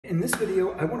In this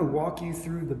video, I want to walk you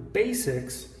through the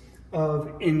basics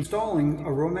of installing a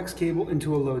Romex cable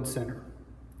into a load center.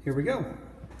 Here we go.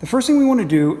 The first thing we want to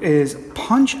do is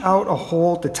punch out a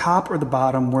hole at the top or the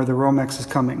bottom where the Romex is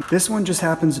coming. This one just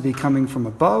happens to be coming from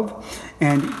above,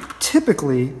 and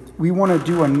typically we want to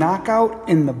do a knockout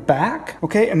in the back,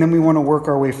 okay, and then we want to work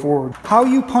our way forward. How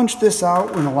you punch this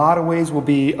out in a lot of ways will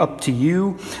be up to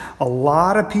you. A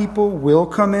lot of people will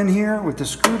come in here with the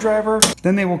screwdriver,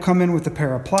 then they will come in with a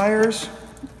pair of pliers,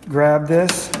 grab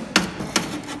this,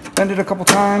 bend it a couple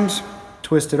times,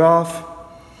 twist it off,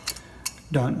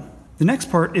 done. The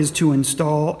next part is to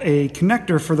install a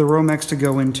connector for the Romex to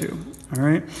go into, all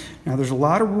right? Now there's a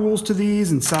lot of rules to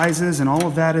these and sizes, and all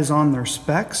of that is on their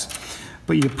specs,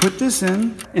 but you put this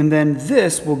in and then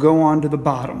this will go on to the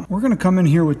bottom. We're gonna come in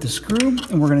here with the screw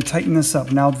and we're gonna tighten this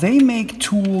up. Now they make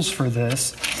tools for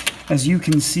this, as you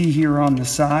can see here on the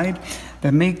side,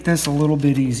 that make this a little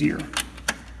bit easier.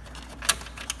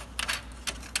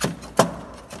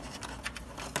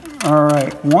 All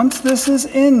right, once this is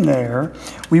in there,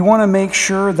 we want to make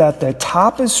sure that the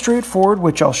top is straightforward,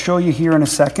 which I'll show you here in a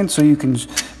second, so you can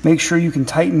make sure you can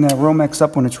tighten the Romex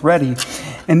up when it's ready.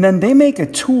 And then they make a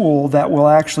tool that will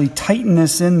actually tighten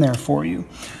this in there for you.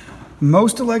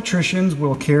 Most electricians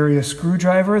will carry a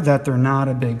screwdriver that they're not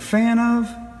a big fan of,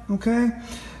 okay?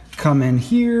 Come in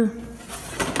here,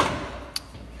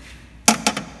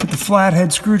 put the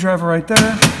flathead screwdriver right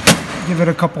there. Give it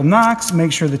a couple knocks,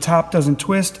 make sure the top doesn't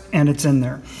twist, and it's in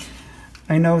there.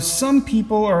 I know some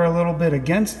people are a little bit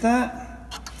against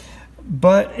that,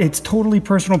 but it's totally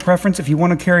personal preference. If you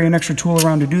want to carry an extra tool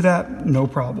around to do that, no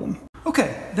problem.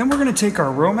 Okay, then we're going to take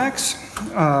our Romex,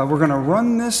 we're going to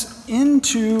run this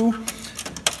into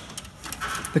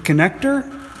the connector,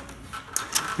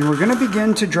 and we're going to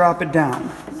begin to drop it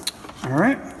down. All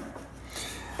right?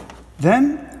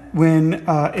 Then, when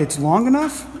it's long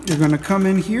enough, you're going to come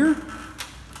in here.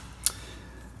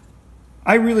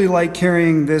 I really like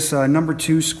carrying this number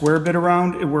 2 square bit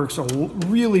around. It works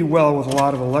really well with a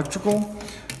lot of electrical.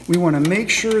 We want to make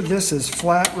sure this is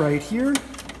flat right here.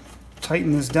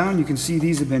 Tighten this down. You can see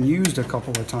these have been used a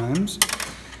couple of times.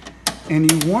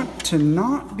 And you want to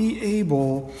not be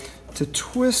able to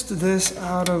twist this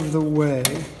out of the way.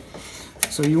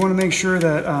 So you want to make sure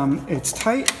that it's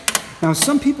tight. Now,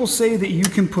 some people say that you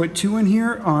can put 2 in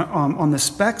here. On the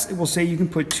specs, it will say you can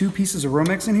put 2 pieces of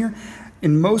Romex in here.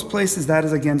 In most places, that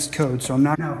is against code, so I'm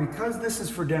not. Now, because this is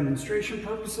for demonstration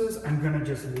purposes, I'm gonna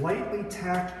just lightly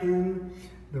tack in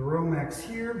the Romex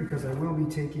here because I will be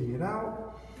taking it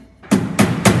out.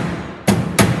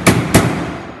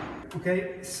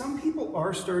 Okay, some people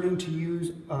are starting to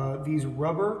use these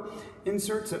rubber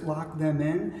inserts that lock them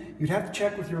in. You'd have to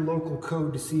check with your local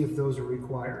code to see if those are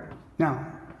required. Now,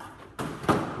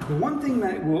 the one thing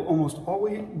that will almost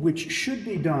always, which should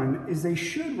be done, is they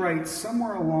should write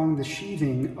somewhere along the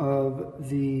sheathing of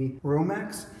the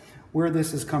Romex where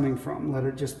this is coming from. Let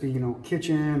it just be, you know,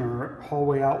 kitchen or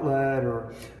hallway outlet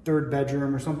or third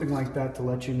bedroom or something like that to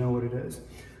let you know what it is.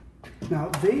 Now,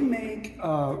 they make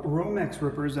Romex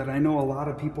rippers that I know a lot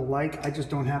of people like. I just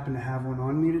don't happen to have one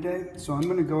on me today. So I'm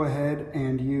gonna go ahead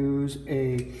and use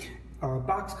a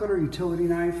box cutter utility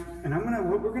knife. And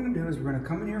what we're gonna do is we're gonna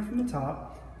come in here from the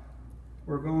top.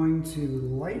 We're going to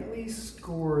lightly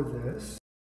score this.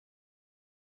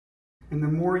 And the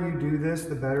more you do this,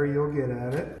 the better you'll get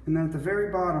at it. And then at the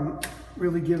very bottom,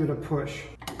 really give it a push.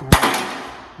 Right.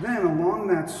 Then along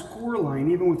that score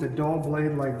line, even with a dull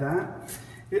blade like that,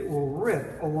 it will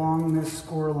rip along this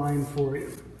score line for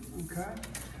you, okay?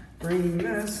 Bringing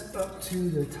this up to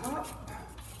the top.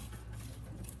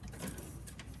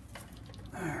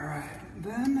 All right,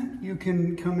 then you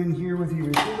can come in here with your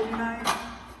utility knife,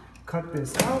 cut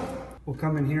this out. We'll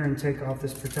come in here and take off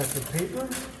this protective paper.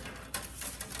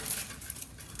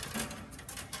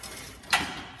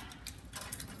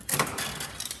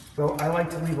 So I like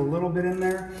to leave a little bit in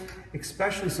there,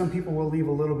 especially some people will leave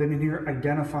a little bit in here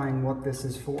identifying what this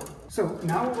is for. So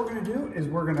now what we're gonna do is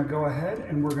we're gonna go ahead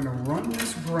and we're gonna run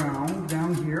this ground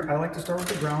down here. I like to start with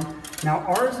the ground. Now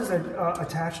ours is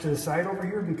attached to the side over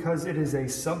here because it is a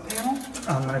sub panel.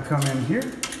 I'm gonna come in here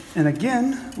and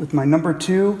again with my number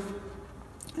 2,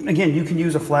 and again you can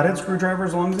use a flathead screwdriver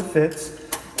as long as it fits.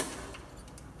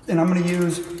 And I'm gonna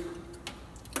use,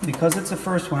 because it's the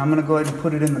first one, I'm gonna go ahead and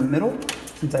put it in the middle.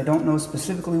 Since I don't know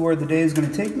specifically where the day is going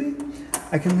to take me,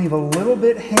 I can leave a little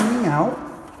bit hanging out.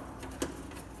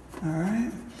 All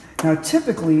right. Now,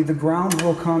 typically, the ground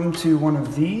will come to one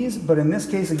of these, but in this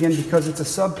case, again, because it's a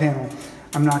sub panel,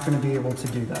 I'm not going to be able to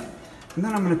do that. And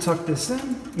then I'm going to tuck this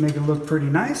in, make it look pretty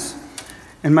nice,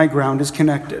 and my ground is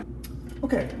connected.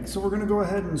 Okay, so we're going to go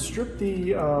ahead and strip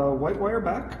the white wire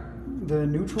back, the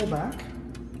neutral back.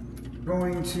 We're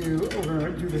going to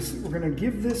do this. We're going to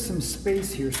give this some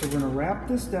space here. So we're going to wrap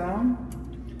this down,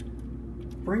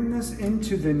 bring this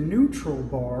into the neutral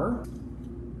bar,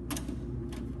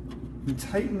 and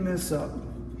tighten this up.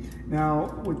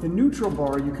 Now, with the neutral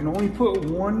bar, you can only put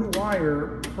one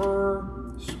wire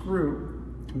per screw,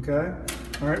 okay?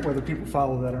 All right, whether people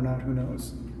follow that or not, who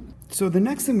knows? So the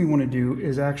next thing we want to do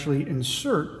is actually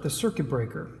insert the circuit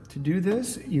breaker. To do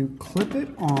this, you clip it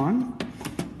on,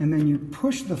 and then you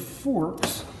push the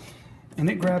forks, and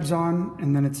it grabs on,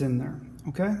 and then it's in there,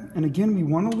 okay? And again, we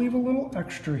want to leave a little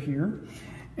extra here,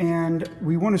 and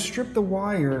we want to strip the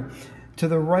wire to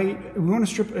the right. We want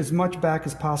to strip as much back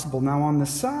as possible. Now on the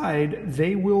side,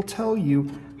 they will tell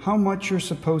you how much you're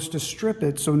supposed to strip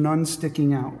it so none's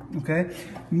sticking out, okay?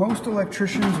 Most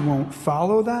electricians won't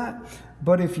follow that,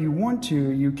 but if you want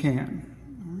to, you can.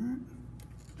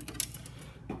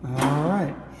 All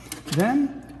right.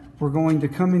 Then we're going to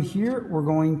come in here.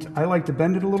 I like to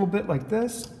bend it a little bit like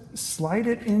this, slide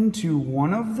it into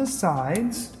one of the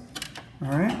sides, all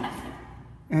right?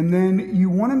 And then you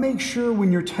want to make sure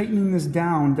when you're tightening this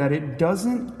down that it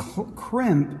doesn't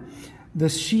crimp the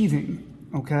sheathing,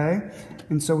 okay?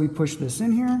 And so we push this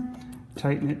in here,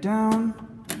 tighten it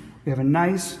down. We have a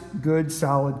nice, good,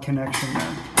 solid connection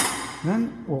there.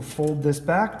 Then we'll fold this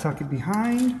back, tuck it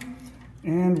behind,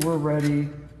 and we're ready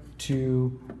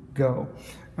to go.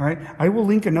 All right, I will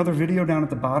link another video down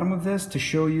at the bottom of this to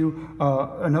show you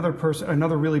another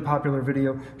really popular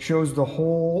video shows the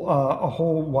whole a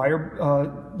whole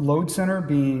wire load center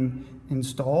being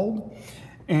installed,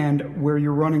 and where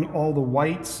you're running all the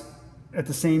whites at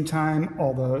the same time,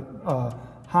 all the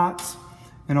hots,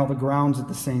 and all the grounds at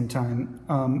the same time.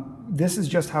 This is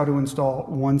just how to install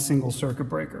one single circuit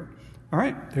breaker. All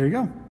right, there you go.